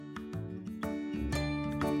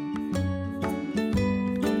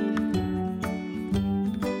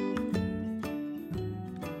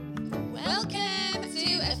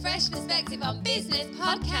Fresh Perspective on Business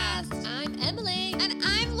podcast. I'm Emily. And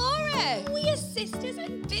I'm Laura. We are sisters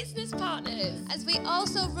and business partners, as we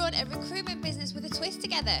also run a recruitment business with a twist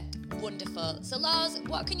together. Wonderful. So, Lars,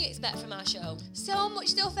 what can you expect from our show? So much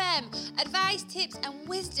stuff, advice, tips and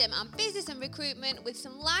wisdom on business and recruitment with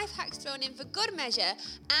some life hacks thrown in for good measure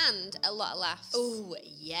and a lot of laughs. Oh,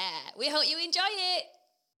 yeah. We hope you enjoy it.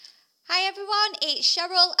 Hi, everyone. It's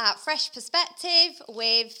Cheryl at Fresh Perspective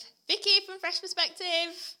with Vicky from Fresh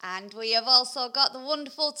Perspective. And we have also got the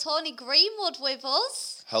wonderful Tony Greenwood with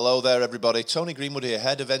us. Hello there, everybody. Tony Greenwood here,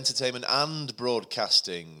 Head of Entertainment and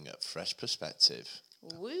Broadcasting at Fresh Perspective.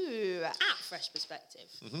 Woo. At Fresh Perspective.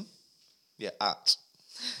 Mm-hmm. Yeah, at.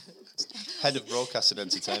 Head of Broadcasting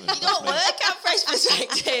and Entertainment. You don't work at Fresh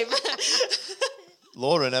Perspective.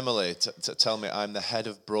 Laura and Emily tell me I'm the Head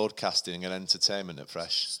of Broadcasting and Entertainment at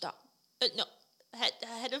Fresh. Stop. No,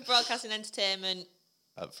 head of Broadcasting and Entertainment.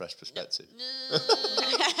 At Fresh Perspective. No.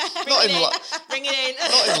 Bring it in.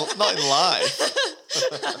 Not in live.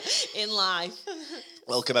 In live.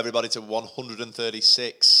 Welcome, everybody, to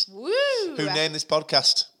 136. Woo. Who named this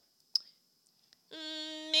podcast?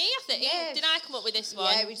 Me, I think. Yeah. Did I come up with this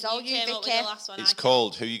one? Yeah, it was all you, came up with Vicky. the last one. It's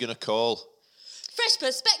called Who You Gonna Call? Fresh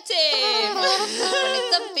Perspective. When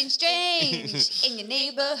it's something strange in your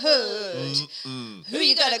neighbourhood, who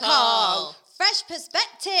you gonna call? Fresh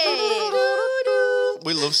Perspective.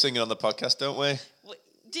 We love singing on the podcast, don't we?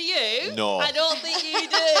 Do you? No. I don't think you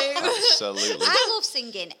do. Absolutely. I love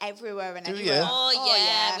singing everywhere and Do everywhere. you? Oh,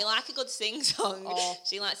 yeah. We like a good sing song. Oh.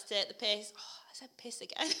 She likes to take the piss. Oh, I said piss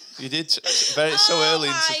again. You did so Oh early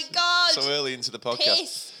my into God. so early into the podcast.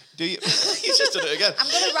 Piss. Do you? You just did it again.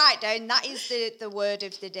 I'm going to write down, that is the word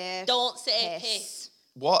of the day. Don't say piss.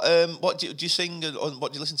 What do you sing?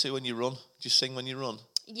 What do you listen to when you run? Do you sing when you run?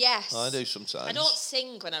 Yes. I do sometimes. I don't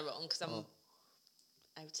sing when I run because I'm out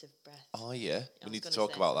of breath. Oh yeah, we need to gonna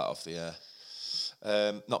talk say. about that off the air.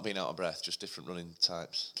 Not being out of breath, just different running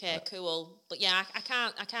types. Okay, cool. But yeah, I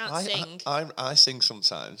can't sing. I sing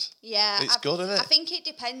sometimes. Yeah. It's good, isn't it? I think it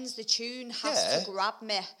depends. The tune has to grab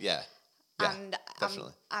me. Yeah. And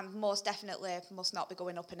definitely. I'm most definitely must not be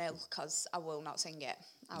going up an hill because I will not sing it.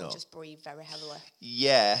 I'll just breathe very heavily.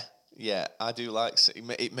 Yeah, I do like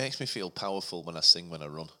it. Makes me feel powerful when I sing when I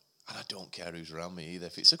run. And I don't care who's around me either.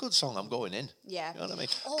 If it's a good song, I'm going in. Yeah. You know what I mean?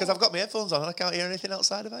 Because I've got my headphones on and I can't hear anything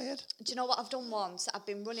outside of my head. Do you know what I've done once? I've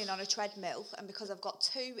been running on a treadmill, and because I've got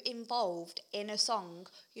too involved in a song,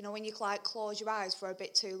 you know when you like close your eyes for a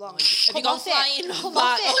bit too long. Have you gone flying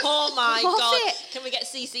back? Oh my God. Can we get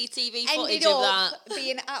CCTV footage Ended of up that?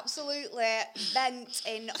 being absolutely bent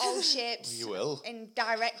in all shapes. You will. In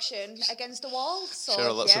direction against a wall. So,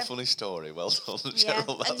 Cheryl, that's a funny story. Well done, Yeah.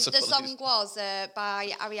 Cheryl. And That's a the funny song was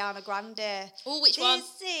by Ariana Grande. Oh, which one?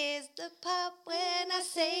 This is the part when I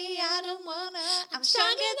say I don't wanna. I'm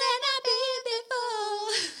stronger than I've been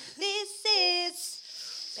before. This is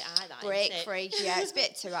Bit high, that, break isn't it? free. Yeah, it's a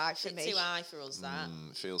bit too high for me. Too high for us, that.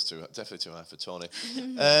 It feels definitely too high for Tony.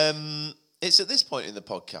 It's at this point in the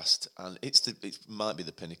podcast, and it might be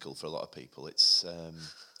the pinnacle for a lot of people. It's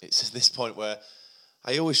at this point where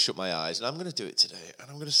I always shut my eyes, and I'm going to do it today, and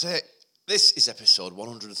I'm going to say, this is episode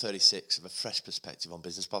 136 of a Fresh Perspective on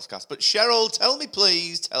Business podcast. But Cheryl, tell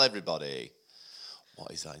everybody,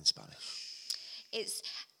 what is that in Spanish? It's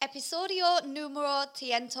episodio número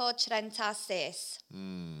 136.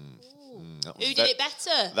 That was Who did it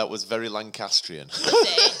better? That was very Lancastrian. Was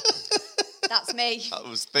it? That's me. That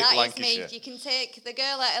was thick That Lancashire. is me. You can take the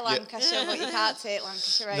girl out of Lancashire, but you can't take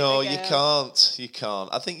Lancashire out No, of the you girl. can't. You can't.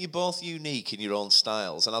 I think you're both unique in your own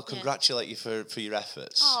styles, and I'll congratulate you for your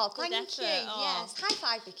efforts. Oh, Good thank effort. you. Oh. Yes. High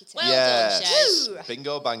five, Vicky. Well done, Chez. Woo.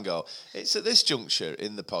 Bingo bango. It's at this juncture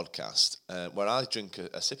in the podcast where I drink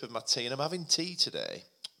a sip of my tea, and I'm having tea today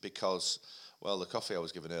because, well, the coffee I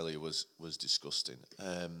was given earlier was disgusting.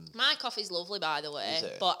 My coffee's lovely, by the way, Is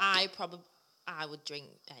it? but I would drink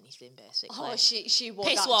anything, basically. Oh, she would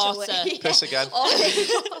Piss actually. water. Piss again.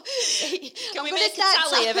 Can we make a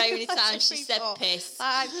tally of how many times she said piss?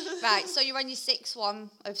 Right, so you're on your 6th one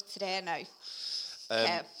of today now.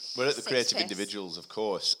 We're at the 6 Creative piss. Individuals, of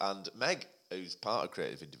course, and Meg, who's part of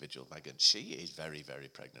Creative Individual, Megan, she is very, very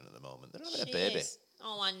pregnant at the moment. They're having a baby. Is.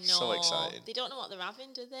 Oh, I know. So exciting. They don't know what they're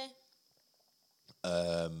having, do they?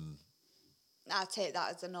 I take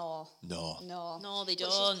that as a no. No. No, they But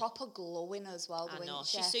don't. she's proper glowing as well, I doesn't know.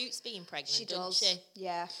 she? She suits being pregnant, She doesn't does. she?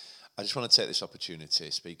 Yeah. I just want to take this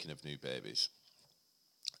opportunity, speaking of new babies,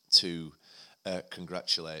 to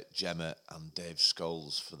congratulate Gemma and Dave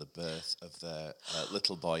Scholes for the birth of their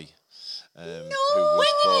little boy. Who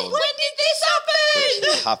was born, When did this happen?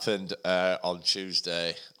 which happened on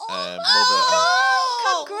Tuesday. Oh,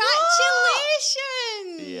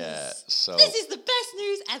 congratulations! Yeah, so... This is the best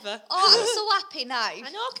news ever. Oh, I'm so happy now.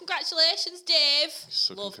 I know, congratulations, Dave.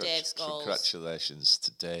 So love Dave's goals. Congratulations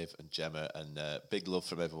to Dave and Gemma, and big love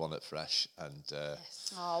from everyone at Fresh. And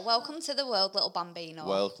Yes. Oh, welcome to the world, little bambino.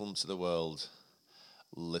 welcome to the world,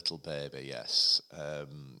 little baby, yes.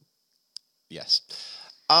 Yes.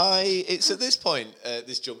 It's at this point,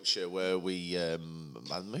 this juncture, where I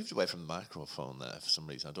moved away from the microphone there for some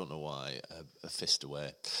reason. I don't know why, a fist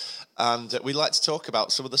away. And we'd like to talk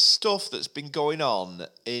about some of the stuff that's been going on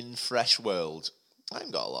in Fresh World. I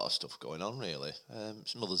haven't got a lot of stuff going on, really.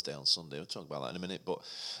 It's Mother's Day on Sunday. We'll talk about that in a minute. But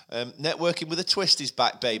Networking with a Twist is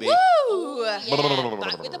back, baby. Woo! Yeah,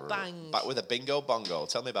 back with a bang. Back with a bingo bongo.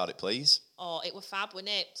 Tell me about it, please. Oh, it were fab, wasn't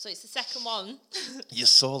it? So it's the second one. You're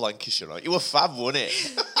so Lancashire, right? You were fab, weren't it?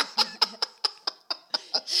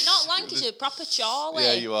 Not Lancashire, proper Chorley.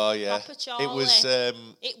 Yeah, you are, yeah. Proper Chorley. It was...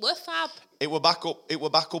 it were fab. It were back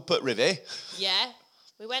up at Rivy. Yeah.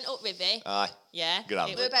 We went up Rivy. Aye. Yeah. Grand.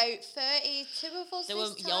 There were about 32 of us There were,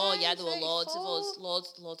 this time. oh yeah, there were loads of 34.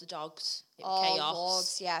 us, loads of dogs. It was chaos.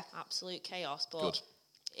 Loads, yeah. Absolute chaos. But Good.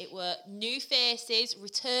 it were new faces,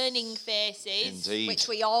 returning faces. Indeed. Which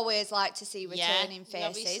we always like to see returning We faces.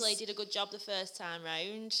 obviously did a good job the first time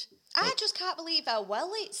round. I just can't believe how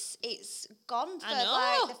well it's gone for I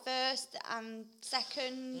know. like the first and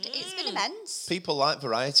second. It's been Mm. immense. People like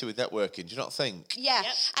variety with networking, do you not think? Yeah,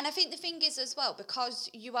 Yep. and I think the thing is as well, because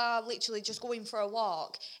you are literally just going for a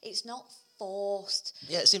walk, it's not forced.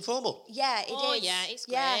 Yeah, it's informal. Yeah, it is. Oh, yeah, it's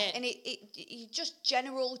Yeah, great. and you just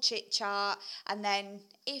general chit chat, and then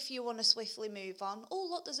if you want to swiftly move on, oh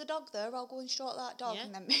look, there's a dog there. I'll go and stroke that dog, Yeah.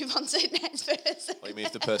 and then move on to the next person. What, you mean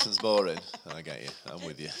if the person's boring? I get you. I'm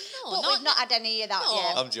with you. No, But we've not had any of that No.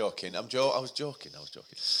 yet. I'm joking. I was joking.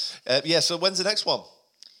 Yeah, so when's the next one?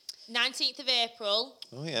 19th of April.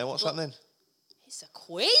 Oh, yeah, what's happening? It's a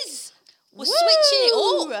quiz. We're Woo! switching it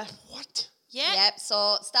up. What? Yeah. Yep,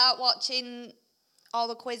 so start watching all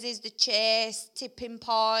the quizzes, the chase, tipping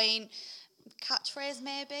point, catchphrase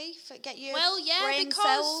maybe, get your brain because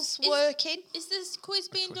cells working. Is this quiz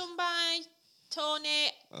being done by Tony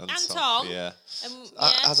and Tom, Tom? Yeah.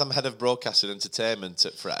 Yeah. As I'm head of broadcast and entertainment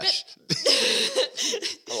at Fresh,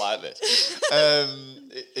 I like this.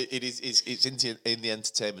 It's in the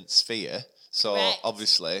entertainment sphere, so Correct.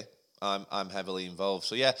 obviously I'm heavily involved.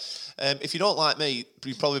 So yeah, if you don't like me,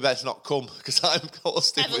 you probably better not come because I'm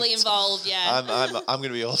hosting. Heavily with involved, yeah. I'm going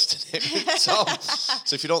to be hosting it with Tom.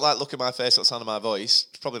 So if you don't like look at my face or sound of my voice,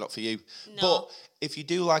 it's probably not for you. No. But if you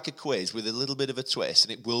do like a quiz with a little bit of a twist,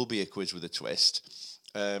 and it will be a quiz with a twist,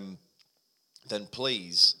 then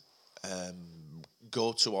please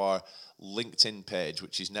go to our LinkedIn page,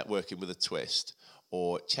 which is Networking with a Twist,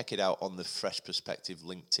 or check it out on the Fresh Perspective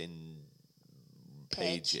LinkedIn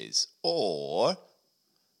pages, or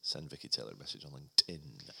send Vicky Taylor a message on LinkedIn.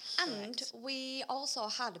 And we also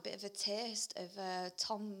had a bit of a taste of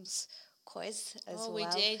Tom's quiz as well. Oh, we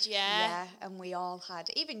did, yeah. Yeah, and we all had.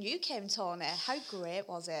 Even you came, Tony. How great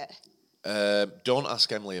was it? Don't ask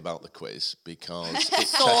Emily about the quiz because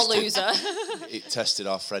Sore loser. it tested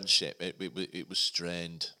our friendship. It was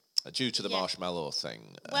strained due to the marshmallow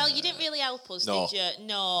thing. Well, you didn't really help us, no. did you?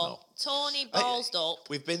 No. Tony ballsed up.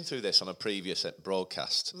 We've been through this on a previous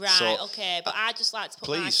broadcast. Right, so okay, but I'd just like to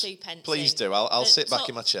put my 2 pence please in. do. I'll sit back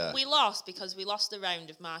in my chair. We lost because we lost the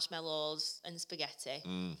round of marshmallows and spaghetti,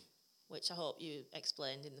 which I hope you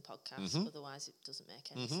explained in the podcast. Otherwise, it doesn't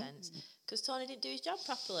make any sense. Because Tony didn't do his job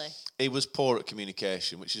properly. He was poor at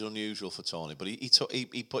communication, which is unusual for Tony. But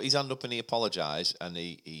he put his hand up and he apologised, and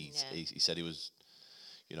he said he was,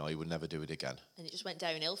 he would never do it again. And it just went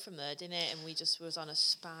downhill from there, didn't it? And we just was on a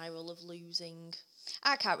spiral of losing.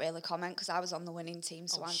 I can't really comment because I was on the winning team,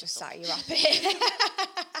 so I'm just sat here happy.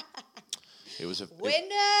 It was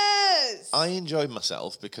Winners! I enjoyed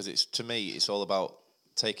myself because to me it's all about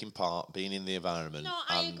taking part, being in the environment. No,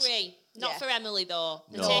 I agree. Not for Emily, though.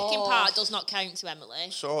 The No. taking part does not count to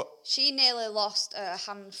Emily. So She nearly lost a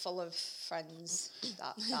handful of friends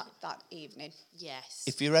that evening. Yes.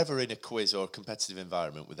 if you're ever in a quiz or a competitive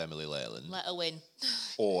environment with Emily Leyland, Let her win.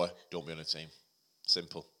 or don't be on a team.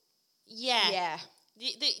 Simple. Yeah. Yeah.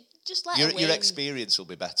 Just let her win. Your experience will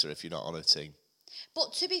be better if you're not on a team.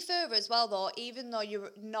 But to be fair as well, though, even though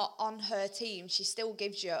you're not on her team, she still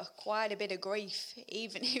gives you quite a bit of grief,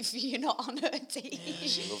 even if you're not on her team.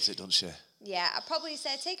 She loves it, doesn't she? Yeah, I'd probably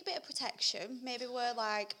say take a bit of protection. Maybe wear,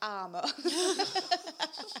 like, armour.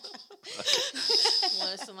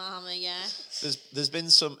 Wear some armour, yeah. There's been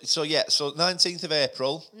some. So 19th of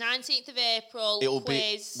April. 19th of April, It'll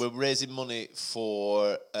quiz. We're raising money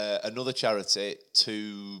for another charity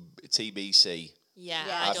to TBC. Yeah,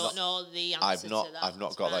 Yeah. I I've don't not- know the answer I've not to that. I've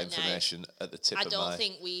not got that right now. information at the tip I of don't my...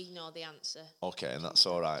 think we know the answer. Okay, and that's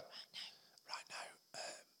all right. Right now.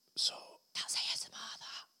 So, That's ASMR,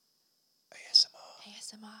 that. ASMR.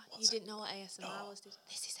 ASMR. You didn't know what ASMR was, did you?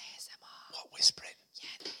 This is ASMR. What, whispering? Yeah,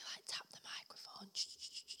 then you like tap the microphone.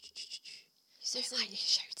 You Listen. sound like you're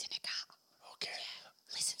shouting a cat. Okay.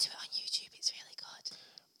 Listen to it on YouTube, it's really good.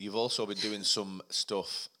 You've also been doing some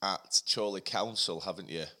stuff at Chorley Council, haven't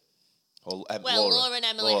you? Or, Laura and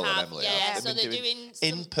Emily have, Emily yeah. have. So They've they're been doing some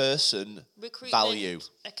in-person recruitment value.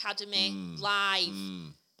 academy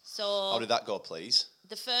live. So How did that go, please?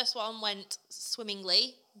 the first one went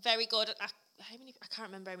swimmingly, very good. I can't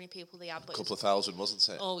remember how many people they had, but A couple of thousand, wasn't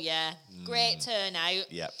it? oh yeah, great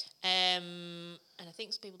turnout. Yeah. And I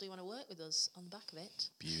think some people do want to work with us on the back of it.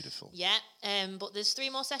 Beautiful. Yeah. But there's 3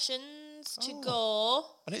 more sessions to go.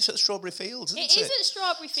 And it's at Strawberry Fields, isn't It it? is at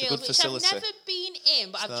Strawberry It's a Fields, good which facility. I've never been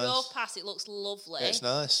in, but I've nice. drove past. It looks lovely. Yeah, it's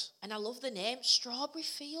nice. And I love the name, Strawberry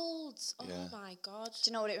Fields. Oh Yeah. my God.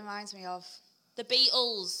 Do you know what it reminds me of? The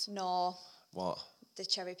Beatles. No, What? the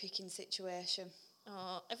cherry picking situation.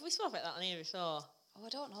 Oh, have we spoken about that on here before? Oh, I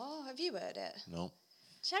don't know. Have you heard it? No.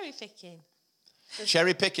 Cherry picking.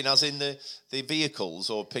 Cherry picking, as in the vehicles,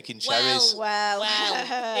 or picking cherries? Well,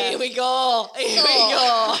 Here we go. Here we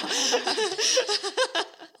go.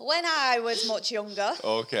 when I was much younger,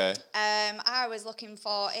 Okay. I was looking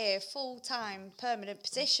for a full-time permanent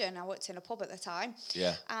position. I worked in a pub at the time.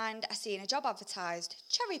 Yeah. And I seen a job advertised,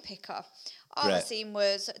 cherry picker. All I Great. seen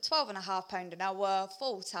was £12.50 an hour,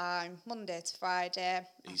 full-time, Monday to Friday.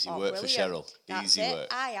 I Easy thought, work for brilliant. Cheryl. That's Easy it. work.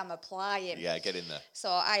 I am applying. Yeah, get in there. So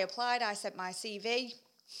I applied, I sent my CV.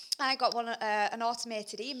 I got an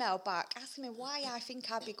automated email back asking me why I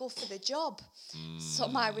think I'd be good for the job. So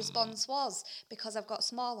my response was, because I've got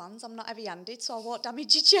small hands, I'm not heavy-handed, so I won't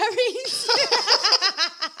damage your cherries.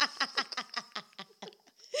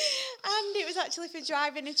 And it was actually for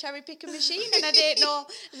driving a cherry picker machine, and I didn't know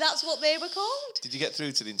that's what they were called. Did you get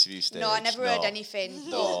through to the interview stage? No, I never heard anything.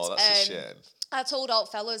 No, but, that's a shame. I told old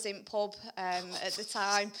fellas in pub at the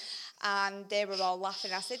time, and they were all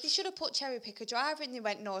laughing. I said, they should have put cherry picker driver, and they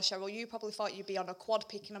went, no, Cheryl, you probably thought you'd be on a quad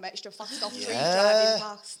picking them extra fast off trees driving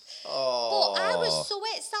past. Oh. But I was so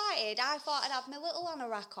excited, I thought I'd have my little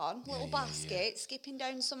anorak on, little basket, skipping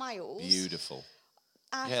down some aisles. Beautiful.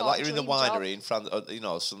 I Yeah, thought, like you're in the dream job. winery in France,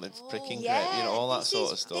 something freaking Yeah, great, all that this sort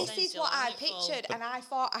of is- stuff. This is Sounds what I delightful. pictured, and I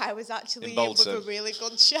thought I was actually In in with a Bolton. really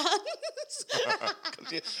good chance.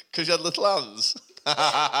 Because you had little hands. She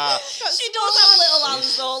does have little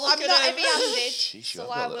hands though. Look I'm at not her. heavy-handed, Sheesh, you so have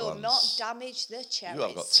got I little will hands. not damage the cherries. You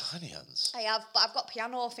have got tiny hands. I have, but I've got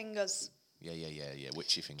piano fingers. Yeah.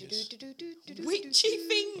 Witchy fingers. Witchy Witchy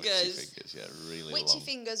fingers. fingers, yeah, really Witchy long.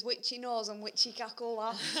 fingers, witchy nose, and witchy cackle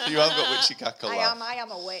laugh. You have got witchy cackle I laugh. am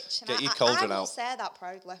a witch. and Get I- your I cauldron will out. say that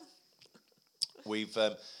proudly. We've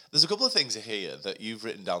there's a couple of things here that you've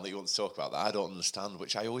written down that you want to talk about that I don't understand,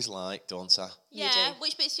 which I always like, don't I? Yeah, do.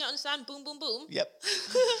 which bits do you not understand? Boom, boom, boom. Yep.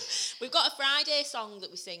 We've got a Friday song that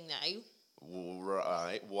we sing now.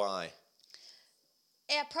 Right. Why?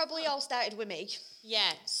 It probably all started with me.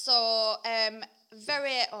 Yeah. So,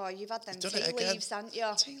 you've had them You've done it tea again. leaves, haven't you?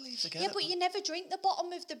 Tea leaves again. Yeah, but you never drink the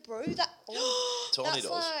bottom of the brew. Tony That's does.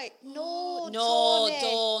 like, no, No, Tony,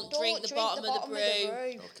 don't drink the bottom of the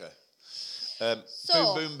brew. Okay.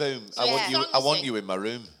 So- boom, boom, boom. So I yeah. want you. Song I to want sing. you in my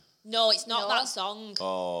room. No, it's not No. that song.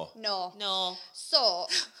 Oh. No. No. So,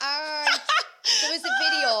 there was a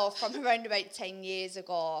video from around about 10 years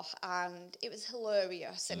ago, and it was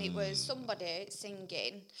hilarious, and it was somebody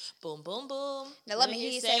singing. Boom, boom, boom. Now, let me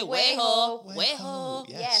hear you say, way ho, way ho.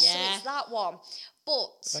 Yes. Yeah, so Yeah. it's that one.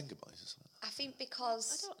 But Venga Boys or something. I think I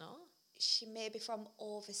because don't know. she may be from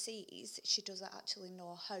overseas, she doesn't actually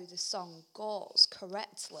know how the song goes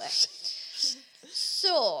correctly.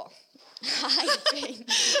 So, I think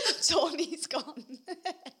Tony's gone.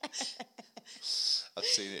 I've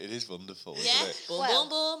seen it. It is wonderful, Yeah. isn't it? Boom, Well- boom,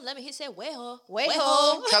 boom. Let me hear you say, way ho, Way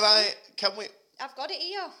ho. Can we? I've got it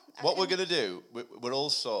here. What we're gonna do? We'll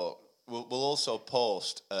also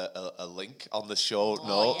post a link on the show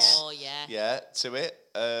notes. Oh, yeah. Yeah, to it.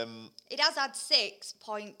 It has had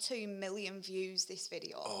 6.2 million views, this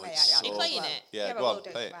video. Oh, may I it's add so as playing well. it? Yeah, I go on, will do.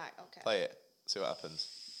 play it. Right, okay. Play it. See what happens.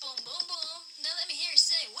 Boom, boom, boom. Now let me hear you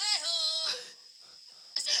say, way-ho.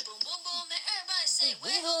 I say, boom, boom, boom. Now everybody say,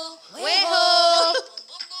 way-ho. Way ho! Boom,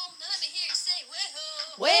 boom, boom. Now let me hear you say,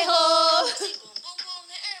 way-ho. Way ho! I say, boom, boom, boom.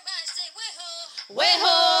 Now everybody say, way-ho. Way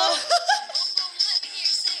ho! Boom, boom. Now let me hear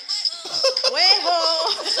you say, way-ho. Way ho!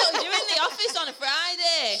 That's what we do in the office on a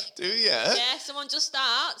Friday. Do you? Yeah, someone just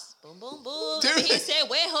starts. Boom, boom, boom. Do Let me hear you it. say,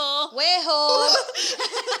 way ho. Way ho!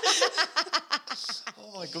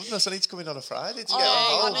 Oh my goodness. goodness, I need to come in on a Friday to get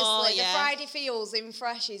Oh, involved. honestly, yeah. the Friday feels in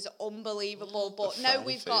Fresh is unbelievable. But The now Friday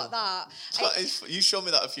we've feel. got that. You showed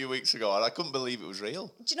me that a few weeks ago, and I couldn't believe it was real.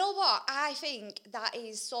 Do you know what? I think that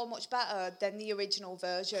is so much better than the original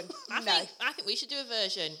version. I think we should do a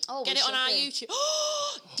version. Oh, Get we it on should our do. YouTube.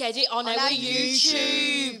 Get it on our our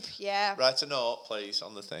YouTube. Yeah. Write a note, please,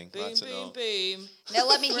 on the thing. Boom, Write a boom, note. boom. Now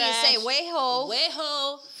let me hear you say, Fresh. way-ho.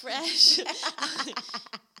 Way-ho. Fresh.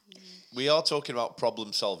 We are talking about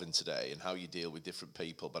problem solving today and how you deal with different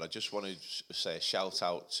people, but I just want to say a shout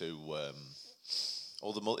out to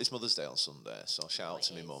all the it's Mother's Day on Sunday, so shout out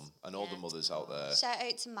to my mum and all the mothers out there. Shout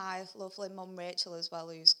out to my lovely mum Rachel as well,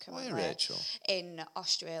 who's currently Rachel? in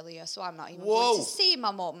Australia, so I'm not even Whoa. going to see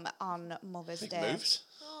my mum on Mother's Big Day. moves.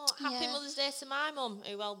 Oh, happy Yeah. Mother's Day to my mum,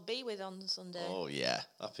 who I'll be with on Sunday. Oh yeah,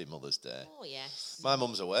 happy Mother's Day. Oh, yes. My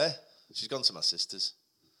mum's away. She's gone to my sister's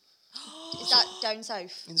Is that down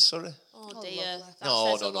south? in Surrey. Oh, Oh, dear. lovely. That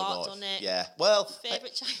No, says a lot, doesn't it? Yeah. Well,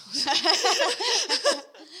 Favourite child.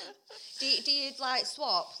 Do you like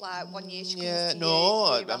swap like 1 year she comes yeah. to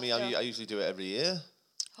No, you, I mean, after? I usually do it every year.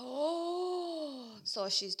 Oh, so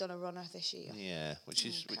she's done a runner this year. Yeah, which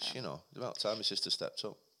you know, about time my sister stepped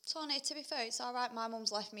up. Tony, to be fair, it's all right. My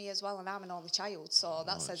mum's left me as well, and I'm an only child, so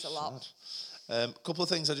that says a lot. A couple of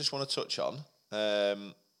things I just want to touch on.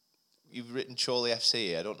 You've written Chorley FC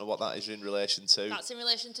here. I don't know what that is in relation to. That's in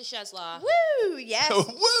relation to Chez. Woo! Yes. Woo!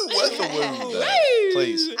 Where's the woo there?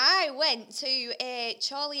 Please. I went to a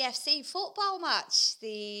Chorley FC football match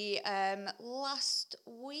the last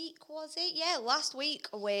week, was it? Yeah, last week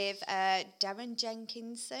with Darren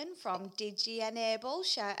Jenkinson from Digi Enable.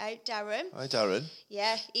 Shout out, Darren. Hi, Darren.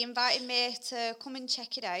 Yeah, he invited me to come and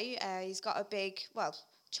check it out. He's got a big,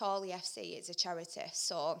 Chorley FC is a charity,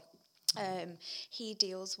 so he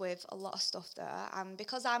deals with a lot of stuff there. And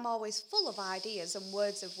because I'm always full of ideas and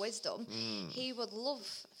words of wisdom, he would love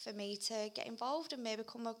for me to get involved and maybe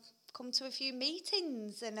come to a few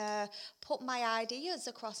meetings and put my ideas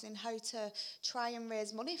across in how to try and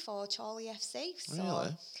raise money for Chorley FC. So, Really?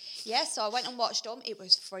 yeah, so I went and watched them. It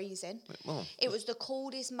was freezing. Well, It was the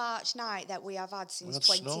coldest March night that we have had since had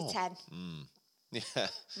snow. 2010. yeah.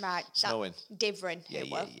 Right, Snowing. Divering. Yeah, it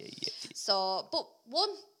yeah, were. yeah. So, but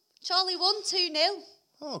Charlie won 2-0.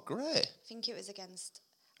 Oh, great. I think it was against,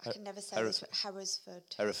 I can never say this, Hereford.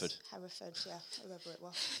 Hereford. Hereford, yeah, whoever it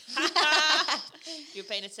was. You're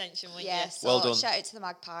paying attention, weren't Yeah, you? so Well done. shout out to the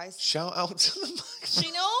Magpies. Shout out to the Magpies.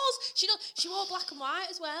 She knows. She knows. She wore black and white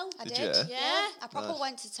as well. I Did did, you? Yeah. I probably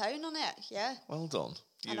went to town on it, yeah, Well done.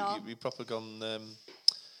 I know. You proper gone...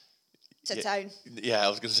 to yeah. town. Yeah, I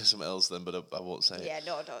was going to say something else then, but I won't say it. Yeah,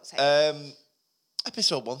 no, don't say it.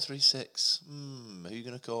 Episode 136. Who are you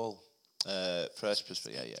going to call? First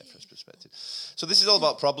perspective. Yeah, first perspective. So this is all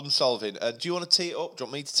about problem solving. Do you want to tee it up? Do you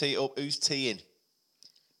want me to tee it up? Who's teeing?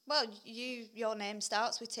 Well, your name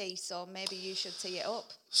starts with T, so maybe you should tee it up.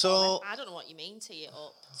 So I don't know what you mean, tee it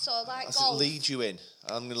up. So, like I golf. lead you in.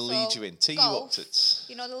 I'm going to So, lead you in. Tee you up, golf, tits.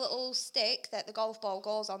 You know the little stick that the golf ball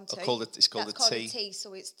goes onto? It's called That's a called tee. a tee,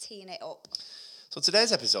 so it's teeing it up. So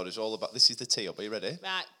today's episode is all about... This is the tee up. Are you ready?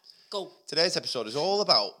 Right, go. Today's episode is all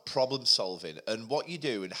about problem solving and what you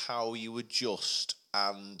do and how you adjust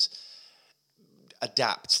and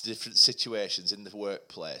adapt to different situations in the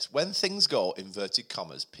workplace. When things go, inverted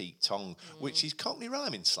commas, Pete Tong, which is Cockney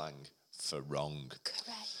rhyming slang for wrong.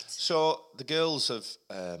 Correct. So the girls have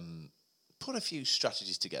put a few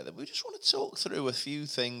strategies together. We just want to talk through a few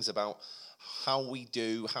things about how we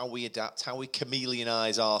do, how we adapt, how we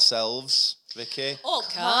chameleonize ourselves. Vicky? Oh,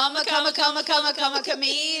 Come a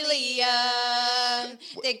chameleon.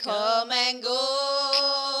 They come and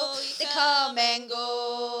go. They come and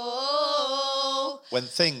go. When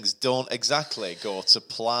things don't exactly go to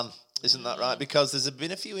plan. Isn't that right? Because there's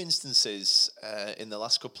been a few instances in the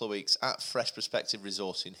last couple of weeks at Fresh Perspective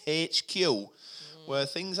Resort in HQ where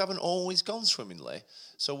things haven't always gone swimmingly.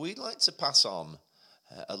 So we'd like to pass on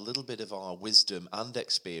a little bit of our wisdom and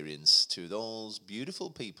experience to those beautiful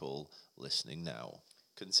people listening now.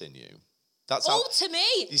 Continue. That's Oh, to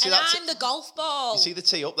me. You see And that I'm the golf ball. You see the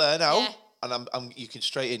tee up there now? Yeah. And you can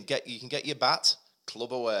straight in, you can get your bat,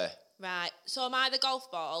 club away. Right, so am I the golf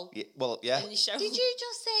ball? Yeah, well, yeah. And you show Did you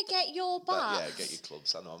just say get your But, bat? yeah, get your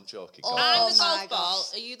clubs. I know, I'm joking. Oh. Go on. I'm the my golf ball.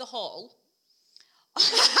 gosh. Are you the hole?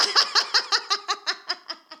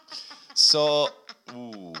 So,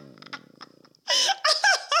 ooh.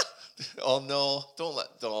 Oh no! Don't. I'm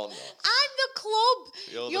the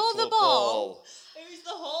club. You're the ball. Who's the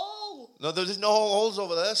hole? No, there's no holes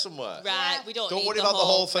over there somewhere. Right, Yeah. we don't Don't need worry the about the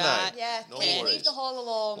hole for now. right. Yeah, No okay, worries. leave the hole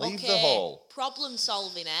alone. Leave the hole. Problem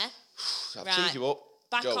solving, eh? I've Right. teed you up.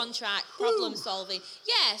 back Go. on track, problem solving.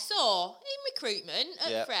 Yeah, so in recruitment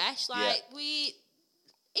at Fresh,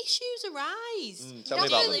 issues arise. Tell me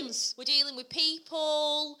about them. We're dealing with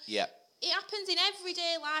people. Yeah. It happens in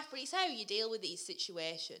everyday life, but it's how you deal with these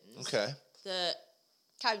situations. Okay. That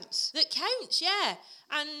Counts. Yeah.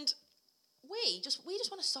 And we just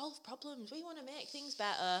want to solve problems. We want to make things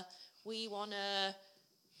better. We want to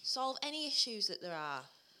solve any issues that there are.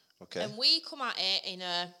 Okay. And we come at it in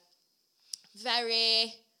a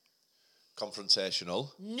very...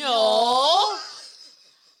 Confrontational. No.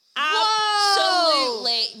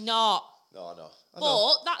 Absolutely not. No.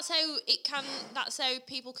 But that's how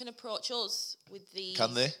people can approach us with these.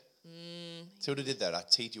 Can they? See what I did there? I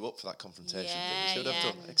teed you up for that confrontation thing. You should have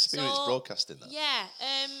done. Experience broadcasting that. Yeah,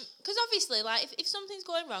 because obviously, like, if something's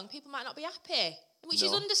going wrong, people might not be happy, which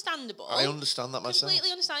is understandable. I understand that myself.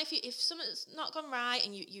 Completely understand. If something's not gone right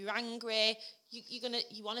and you're angry, you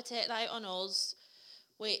want to take that out on us,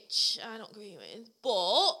 which I don't agree with.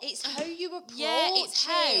 But It's how you approach it's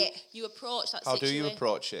how it. you approach that How situation. do you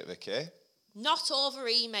approach it, Vicky? Not over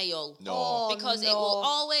email. No. Because it will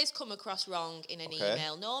always come across wrong in an Okay.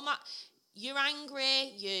 email. No matter, you're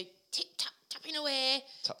angry, you're tapping away.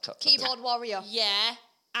 Tap. Keyboard warrior. Yeah,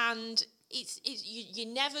 and you're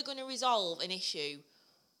never going to resolve an issue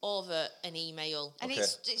over an email. And Okay.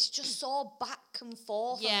 it's just so back and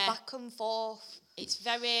forth Yeah. and back and forth. It's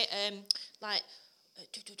very like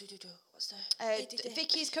what's the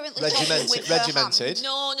Vicky's currently Regimented. talking with her Regimented.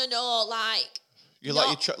 hand. No, like. You're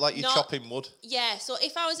not- like you're not- chopping wood. Yeah, so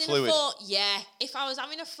if I was in Fluid. if I was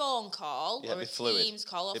having a phone call Yeah, or a be fluid. Teams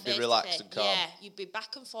call or You'd be face-to-face, relaxed and calm. yeah, you'd be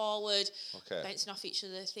back and forward, Okay. bouncing off each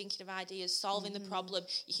other, thinking of ideas, solving the problem.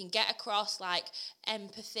 You can get across like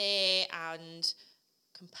empathy and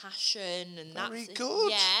compassion, and Very that's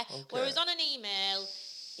good. Yeah. Okay. Whereas on an email,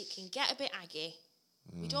 it can get a bit aggy.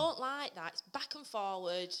 We don't like that. It's back and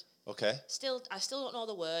forward. Okay. I still don't know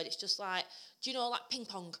the word. It's just like, do you know, like ping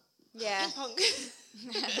pong? Yeah. Ping pong.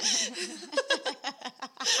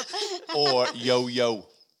 Or yo-yo.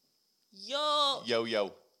 Yo.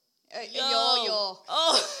 Yo-yo. Yo-yo.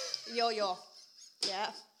 Oh. Yo-yo.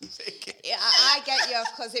 Yeah. Yeah, I get you,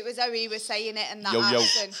 because it was how he was saying it and that Yo-yo.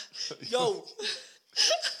 accent. Yo.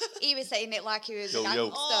 He was saying it like he was a Yo-yo.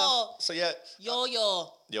 gangster. Oh. So yeah. Yo. Yo-yo.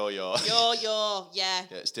 Yo. Yeah.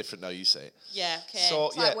 Yeah, it's different now you say it. Yeah. Okay. So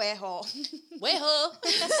It's like way hot. Way ho.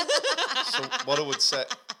 So what I would say.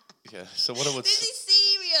 Yeah. So what I would This say. is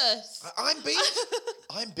serious.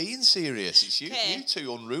 I'm being serious. It's you, Okay. you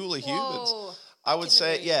two unruly Whoa. humans. I would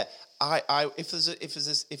say, room. yeah. If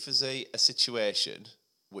there's a situation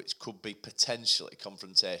which could be potentially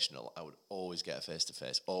confrontational, I would always get a face to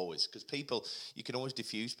face. Always, because you can always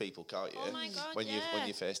diffuse people, can't you? Oh my God, when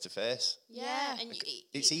you're face to face, Yeah. And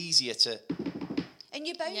it's easier to. And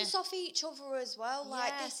you bounce Yeah. off each other as well.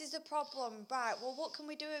 Like, Yeah. this is a problem. Right, well, what can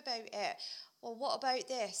we do about it? Well, what about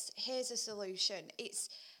this? Here's a solution.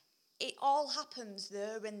 It all happens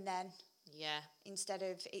there and then, yeah. instead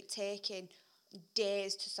of it taking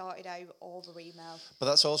days to sort it out over email. But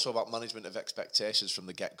that's also about management of expectations from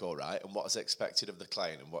the get-go, right? And what is expected of the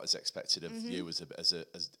client and what is expected of you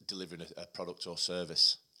as delivering a product or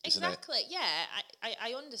service. Isn't Exactly. Yeah.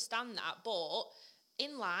 I understand that, but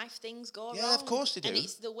in life things go wrong. Yeah, of course they do. And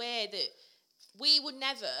it's the way that we would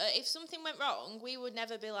never, if something went wrong, we would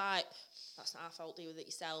never be like, that's not our fault, deal with it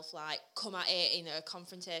yourself. Like, come at it in a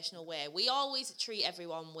confrontational way. We always treat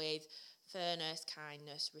everyone with fairness,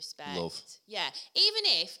 kindness, respect. Love. Yeah. Even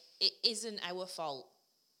if it isn't our fault.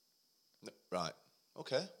 Right.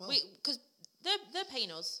 Okay. Well. Because they're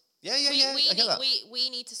paying us. Yeah. We I get that. we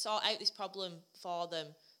need to sort out this problem for them.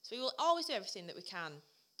 So we will always do everything that we can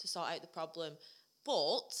to sort out the problem.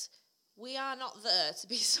 But we are not there to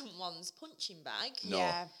be someone's punching bag. No.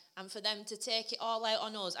 Yeah. And for them to take it all out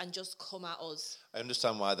on us and just come at us. I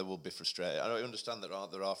understand why they will be frustrated. I don't understand that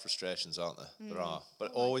there are frustrations, aren't there? There are.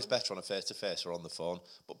 But Oh always better on a face-to-face or on the phone.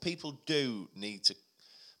 But people do need to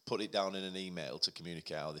put it down in an email to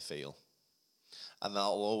communicate how they feel. And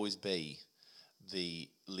that'll always be the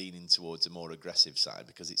leaning towards a more aggressive side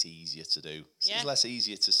because it's easier to do. Yeah. It's less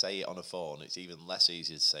easier to say it on a phone. It's even less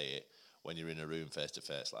easier to say it when you're in a room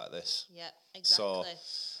face-to-face like this. Yeah, exactly.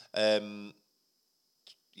 So,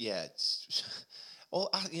 yeah,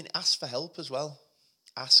 ask for help as well.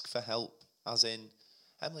 Ask for help, as in,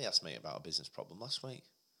 Emily asked me about a business problem last week.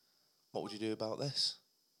 What would you do about this?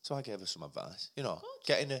 So I gave her some advice. You know,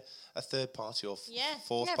 getting a third party or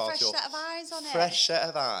fourth party fresh or set of eyes on it. fresh set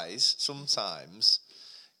of eyes sometimes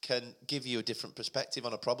can give you a different perspective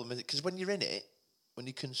on a problem. Because when you're in it, when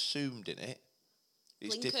you're consumed in it,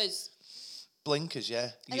 it's Blinkers. Blinkers,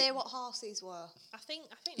 yeah. Are they what horses were? I think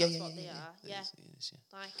Yeah, that's yeah, what yeah, they yeah. are. It Yeah. is, it is,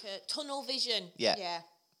 yeah. Like tunnel vision. Yeah. Yeah.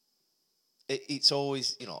 It's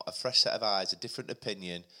always, a fresh set of eyes, a different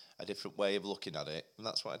opinion, a different way of looking at it. And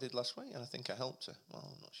that's what I did last week, and I think I helped her. Well,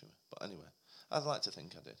 I'm not sure. But anyway, I'd like to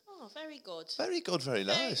think I did. Oh, very good. Very good, very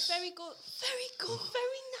nice. Very good. Very good.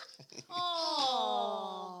 Very nice.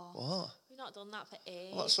 Oh. What? We've not done that for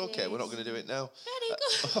ages. Well, that's okay. We're not going to do it now. Very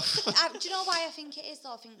good. Do you know why I think it is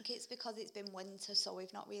though? I think it's because it's been winter, so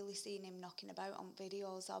we've not really seen him knocking about on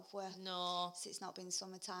videos, have we? No. It's not been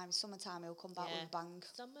summertime. Summertime, he'll come back Yeah. with a bang.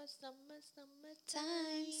 Summertime.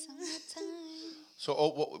 Summertime. So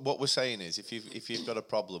what we're saying is, if you've got a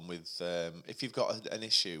problem with, if you've got an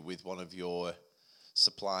issue with one of your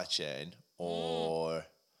supply chain, or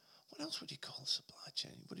what else would you call supply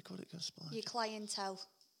chain? Would you call it supply chain? Your clientele.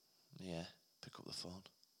 Yeah, pick up the phone.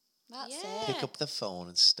 That's Yeah. it. Pick up the phone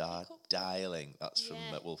and start Pick up- dialing. That's from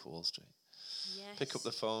Yeah. Wolf of Wall Street. Yes. Pick up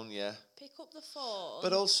the phone, yeah. Pick up the phone.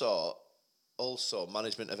 But also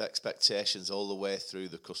management of expectations all the way through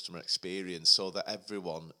the customer experience, so that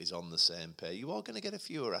everyone is on the same page. You are going to get a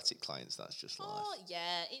few erratic clients. That's just life. Oh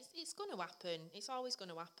yeah, it's going to happen. It's always going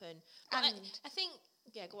to happen. But And I think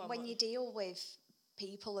go on. when what- you deal with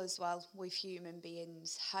people as well, with human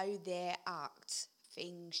beings, how they act,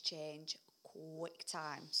 things change quick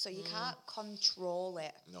time. So you can't control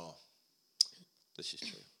it. No, this is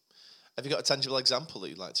true. Have you got a tangible example that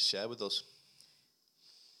you'd like to share with us?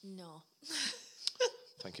 No.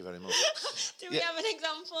 Thank you very much. Do we have an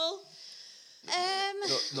example?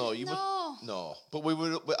 No, you No. would. No,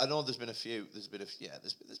 but I know there's been a few. There's been a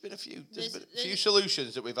few There's-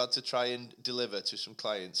 solutions that we've had to try and deliver to some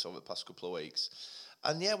clients over the past couple of weeks,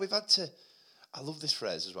 and yeah, we've had to. I love this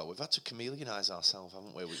phrase as well. We've had to chameleonize ourselves,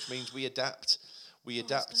 haven't we? Which means we adapt. We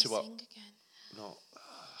adapt to what. Sing again. No.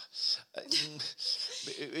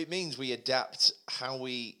 It means we adapt how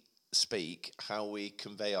we speak, how we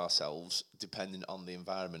convey ourselves, depending on the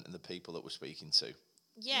environment and the people that we're speaking to.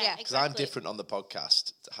 Yeah, Yeah. exactly. Because I'm different on the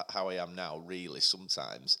podcast, how I am now, really,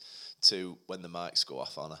 sometimes, to when the mics go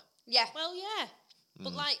off on her. Yeah. Well, yeah,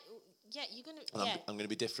 but you're gonna. And Yeah. I'm going to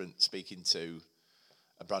be different speaking to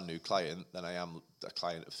a brand new client than I am a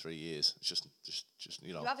client of 3 years. It's just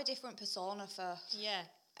You have a different persona for Yeah.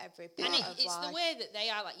 every And part of it's life. the way that they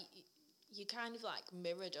are. Like you kind of like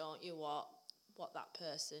mirror, don't you? What that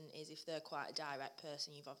person is. If they're quite a direct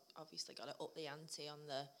person, you've obviously got to up the ante on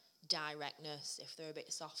the directness. If they're a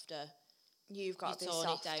bit softer, You've got to you be tone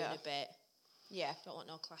softer. it down a bit. Yeah. Don't want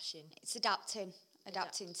no clashing. It's adapting to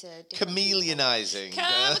different people. chameleonizing.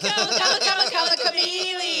 Come,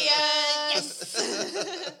 chameleon.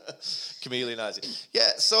 Yes. Chameleonizing.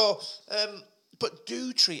 Yeah, so, but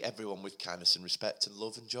do treat everyone with kindness and respect and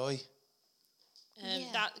love and joy.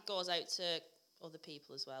 Yeah. That goes out to other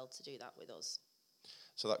people as well to do that with us.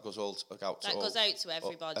 So that goes out to That goes out to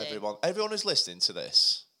everybody. Everyone who's listening to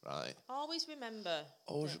this, right? Always remember.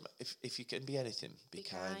 Always, that- if you can be anything, be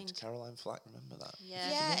kind. kind. Caroline Flack, remember that. Yeah.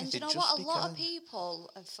 Yeah, and do you know Just what? be A lot kind. of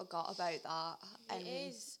people have forgot about that. And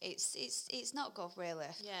is. It's not good, really.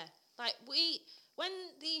 Yeah. Like when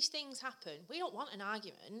these things happen, we don't want an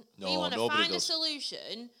argument. No, we want to nobody find does. a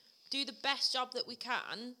solution, do the best job that we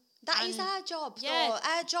can. That is and- our job, yeah. though.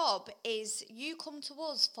 Our job is you come to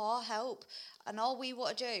us for help, and all we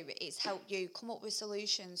want to do is help you come up with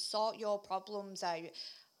solutions, sort your problems out.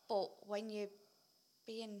 But when you're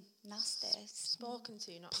being nasty, spoken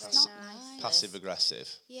to, not very not nice. nice. Passive aggressive.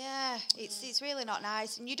 yeah, it's really not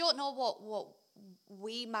nice, and you don't know what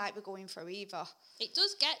we might be going through either. It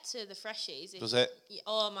does get to the freshies. Does it?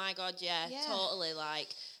 Oh my God, yeah, Yeah. totally. Like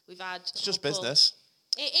we've had. It's just business.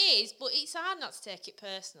 It is, but it's hard not to take it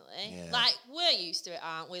personally. Yeah. Like we're used to it,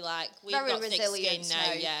 aren't we? Like we've Very got thick resilient skin now.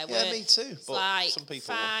 now. Yeah, Yeah, we're, me too. It's But like some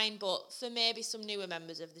people, fine, but for maybe some newer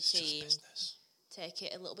members of the it's just team, business. take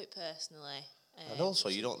it a little bit personally. And also,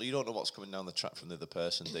 you don't know what's coming down the track from the other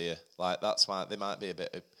person, do you? Like that's why they might be they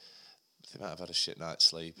might have had a shit night's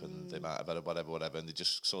sleep, and they might have had a whatever, and they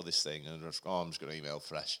just saw this thing and they're just, I'm just going to email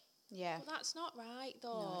fresh. Yeah, Well, that's not right,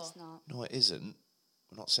 though. no, it's not. No, it isn't.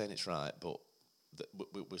 We're not saying it's right, but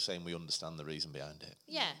we're saying we understand the reason behind it.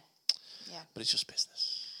 Yeah. Yeah. But it's just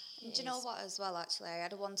business. And do you know what as well, actually? I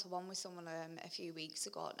had a one-to-one with someone a few weeks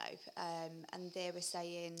ago now, and they were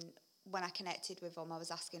saying, when I connected with them, I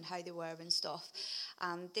was asking how they were and stuff,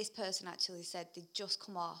 and this person actually said they'd just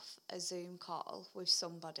come off a Zoom call with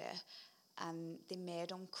somebody and they made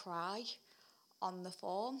them cry on the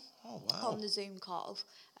phone. Oh, wow. On the Zoom call.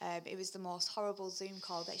 It was the most horrible Zoom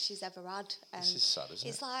call that she's ever had. And This is sad, isn't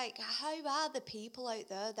it's it? like, how are the people out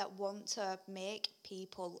there that want to make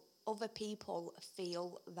people other people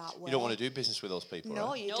feel that way. You don't want to do business with those people, No,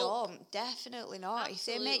 right? you don't. Definitely not. If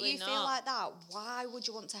they make Absolutely you feel not. like that, why would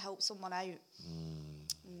you want to help someone out?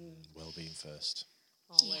 Well-being first.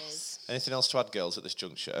 Always. Anything else to add, girls, at this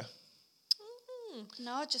juncture?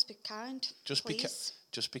 No, just be kind. Just please.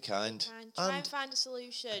 be kind. Try and find a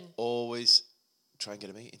solution. Always try and get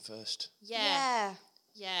a meeting first. Yeah.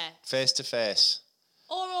 Face to face.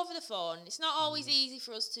 Or over the phone. It's not always easy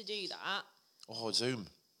for us to do that. Oh, Zoom.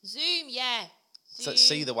 Zoom, yeah. So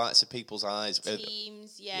see the whites of people's eyes.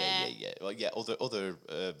 Teams, Yeah. Well, yeah. Other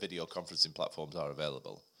video conferencing platforms are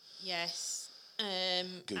available. Yes.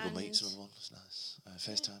 Google and Meet's another one. That's nice.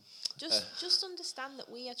 FaceTime. Just understand that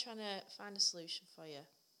we are trying to find a solution for you.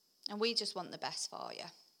 And we just want the best for you.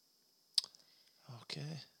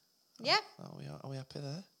 Okay. Yeah. Are we happy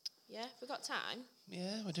there? Yeah, we got time.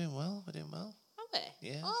 Yeah, we're doing well. Are we?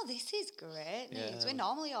 Yeah. Oh, this is great news. Yeah. We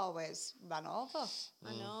normally always run over.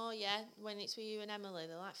 I know, yeah. When it's with you and Emily,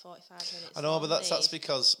 they're like 45 minutes. I know, but that's long.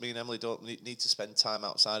 because me and Emily don't need to spend time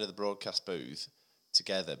outside of the broadcast booth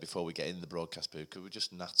together before we get in the broadcast booth because we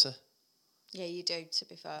just natter. Yeah, you do, to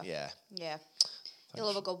be fair. Yeah. Yeah. You'll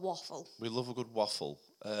have a good waffle. We love a good waffle.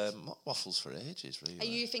 Not waffles for ages, really. Are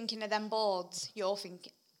you thinking of them boards? You're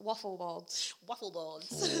thinking waffle boards. Waffle boards.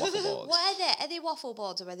 Oh, waffle boards. What are they? Are they waffle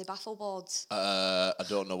boards or are they baffle boards? I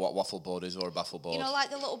don't know what waffle board is or a baffle board. You know, like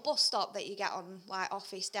the little bus stop that you get on like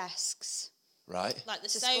office desks. Right. Like the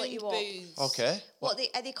To sound split you up. booths. Okay. Are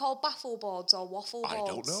they called baffle boards or waffle boards? I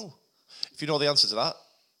don't know. If you know the answer to that,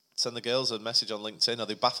 send the girls a message on LinkedIn. Are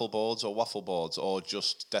they baffle boards or waffle boards or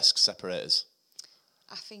just desk separators?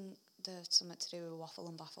 I think there's something to do with waffle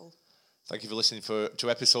and baffle. Thank you for listening to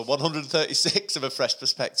episode 136 of A Fresh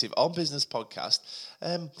Perspective on Business Podcast.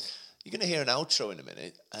 You're going to hear an outro in a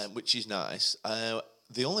minute, which is nice.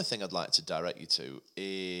 The only thing I'd like to direct you to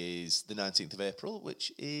is the 19th of April,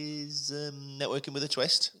 which is Networking with a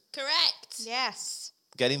Twist. Correct. Yes.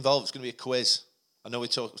 Get involved. It's going to be a quiz. I know we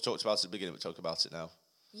talked about it at the beginning, but talk about it now.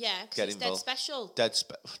 Yeah, because Get it's involved. dead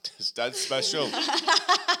special. It's dead special.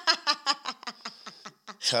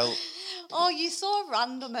 Oh, you're so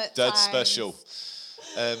random at Dead times. special.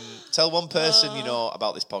 Tell one person you know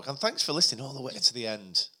about this podcast. And thanks for listening all the way to the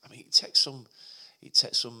end. I mean, it takes some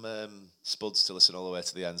spuds to listen all the way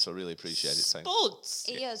to the end, so I really appreciate it. Thanks. Spuds.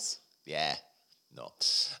 Ears. Yeah. No.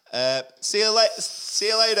 See you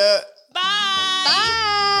later. Bye.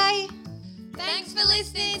 Bye. Thanks for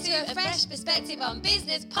listening to A Fresh Perspective on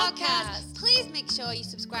Business podcast. Please make sure you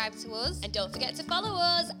subscribe to us and don't forget to follow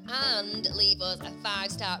us and leave us a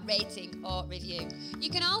 5-star rating or review.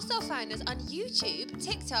 You can also find us on YouTube,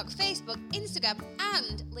 TikTok, Facebook, Instagram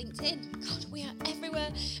and LinkedIn. God, we are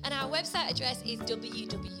everywhere. And our website address is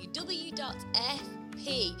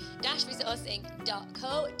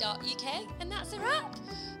www.fp-resourcing.co.uk. And that's a wrap.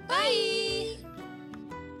 Bye.